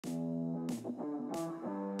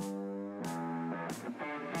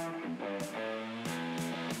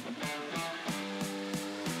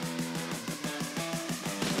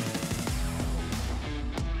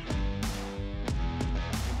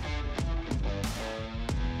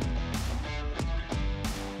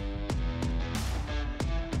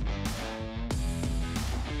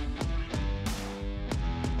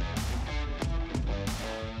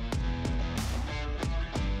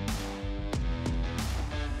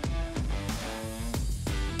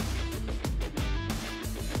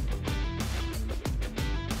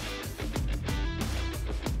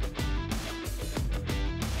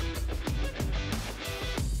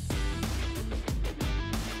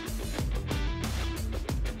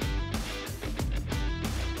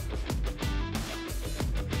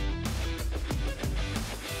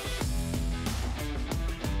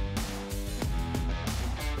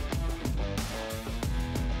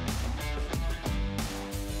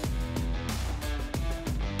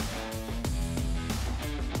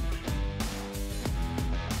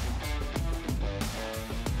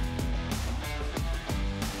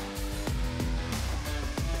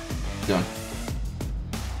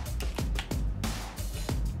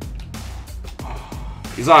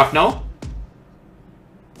He's off, no?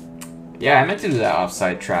 Yeah, I meant to do that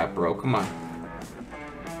offside trap, bro. Come on.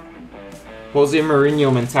 Jose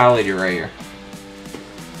Mourinho mentality right here.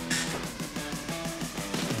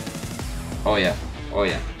 Oh yeah. Oh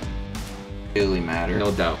yeah. Really matter.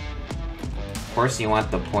 No doubt. Of course you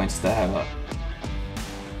want the points to have up.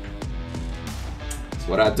 That's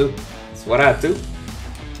what I do. That's what I do.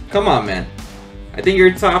 Come on, man. I think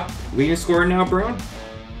you're top leading scorer now, bro.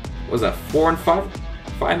 What was that 4 and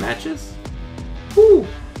 5 matches? Woo!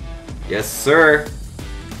 Yes, sir.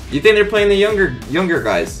 You think they're playing the younger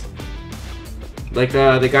guys? Like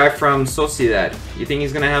the guy from Sociedad. You think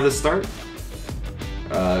he's gonna have the start?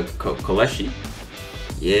 Koleshi?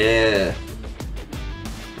 Yeah.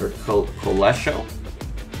 Or Kolesho?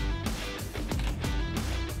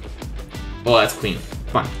 Oh, that's clean.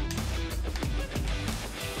 Come on.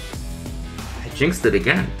 I jinxed it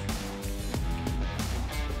again.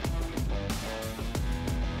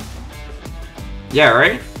 Yeah,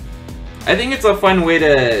 right? I think it's a fun way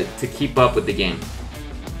to keep up with the game.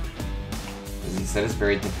 As he said, it's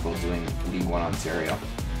very difficult doing League 1 Ontario.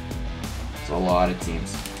 There's a lot of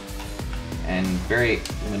teams. And very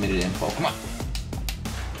limited info. Come on.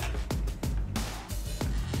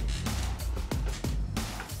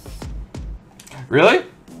 Really?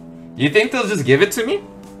 You think they'll just give it to me?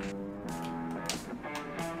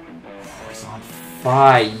 He's on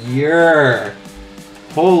fire.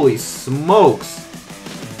 Holy smokes.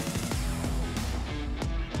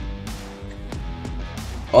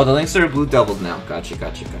 Oh, the links are blue doubled now. Gotcha,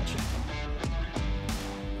 gotcha, gotcha.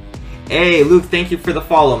 Hey, Luke, thank you for the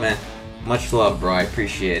follow, man. Much love, bro. I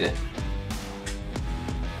appreciate it.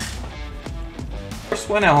 First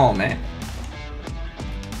one at home, man.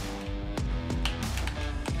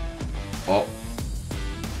 Oh.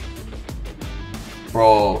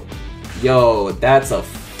 Bro. Yo, that's a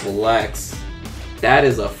flex. That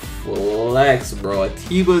is a flex, bro.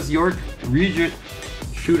 Atiba's York Regent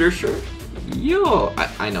shooter shirt. Yo,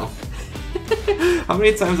 I know. How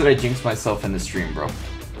many times did I jinx myself in the stream, bro?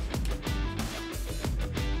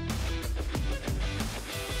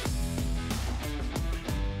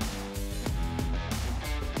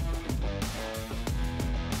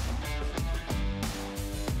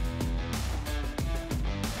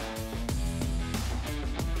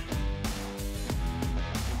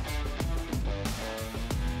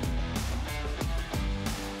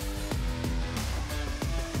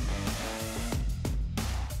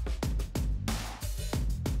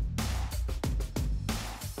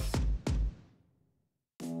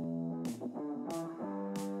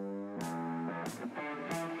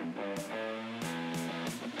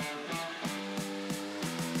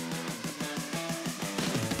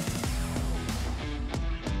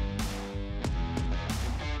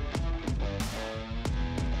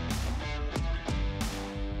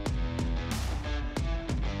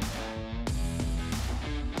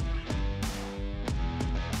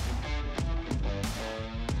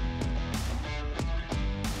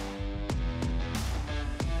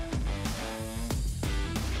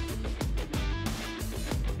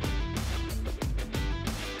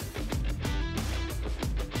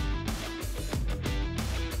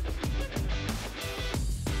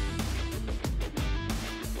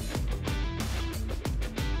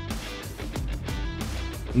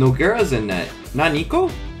 Noguera's in net. Not Nico?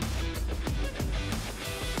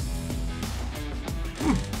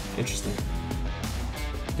 Interesting.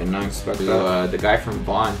 Did not expect the guy from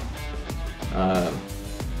Vaughn.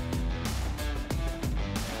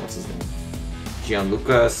 What's his name?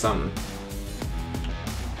 Gianluca something.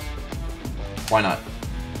 Why not?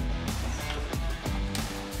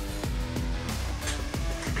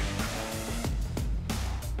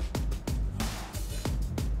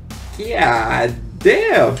 Yeah,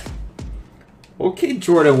 damn. Okay,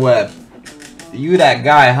 Jordan Webb. You that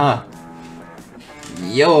guy, huh?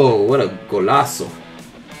 Yo, what a golazo.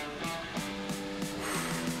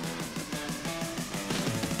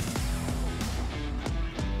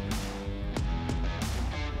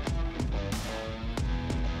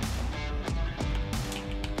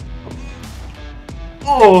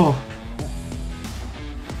 Oh.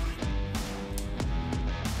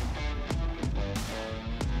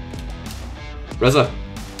 Reza.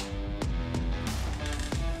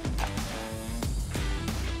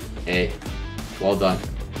 Hey, well done.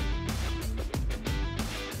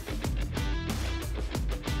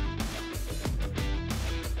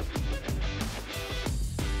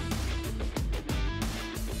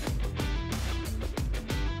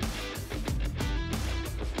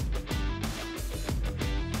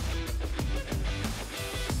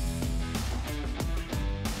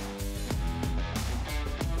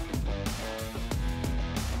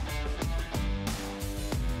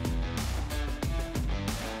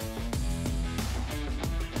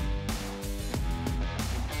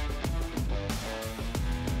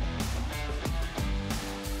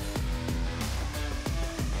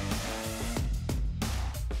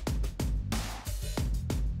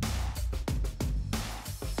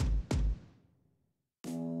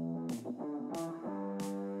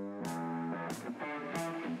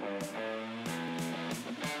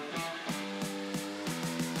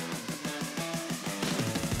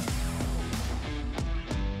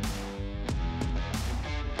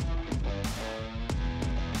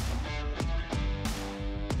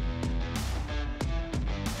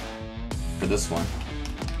 for this one.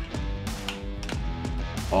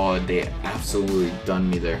 Oh, they absolutely done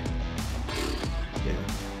me there. Yeah,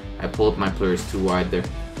 I pulled my players too wide there.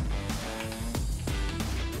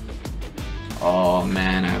 Oh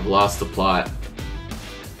man, I've lost the plot.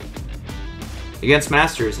 Against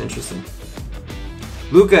Masters, interesting.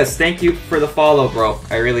 Lucas, thank you for the follow, bro.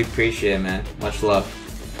 I really appreciate it, man. Much love.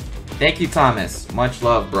 Thank you, Thomas. Much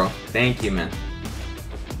love, bro. Thank you, man.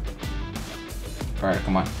 Alright,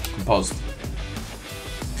 come on. Composed.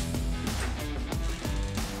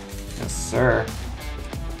 Yes, sir.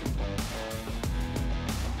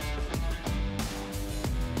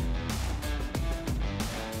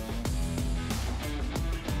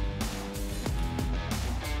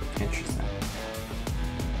 Interesting.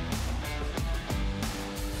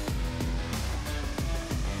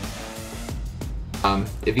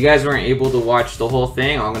 If you guys weren't able to watch the whole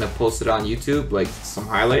thing, I'm gonna post it on YouTube, like some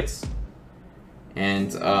highlights.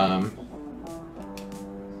 And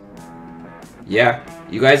yeah,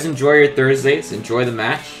 you guys enjoy your Thursdays, enjoy the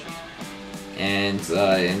match, and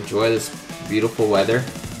enjoy this beautiful weather.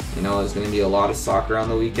 You know, there's gonna be a lot of soccer on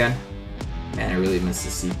the weekend. Man, I really miss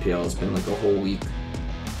the CPL. It's been like a whole week.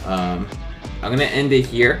 I'm gonna end it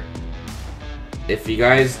here. If you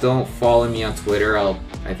guys don't follow me on Twitter,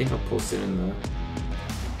 I think I'll post it in the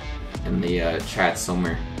chat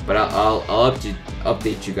somewhere. But I'll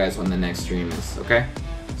update you guys when the next stream is. Okay.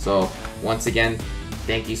 So once again,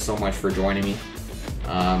 thank you so much for joining me.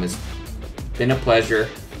 It's been a pleasure.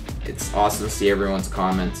 It's awesome to see everyone's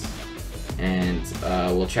comments, and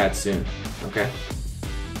we'll chat soon. Okay.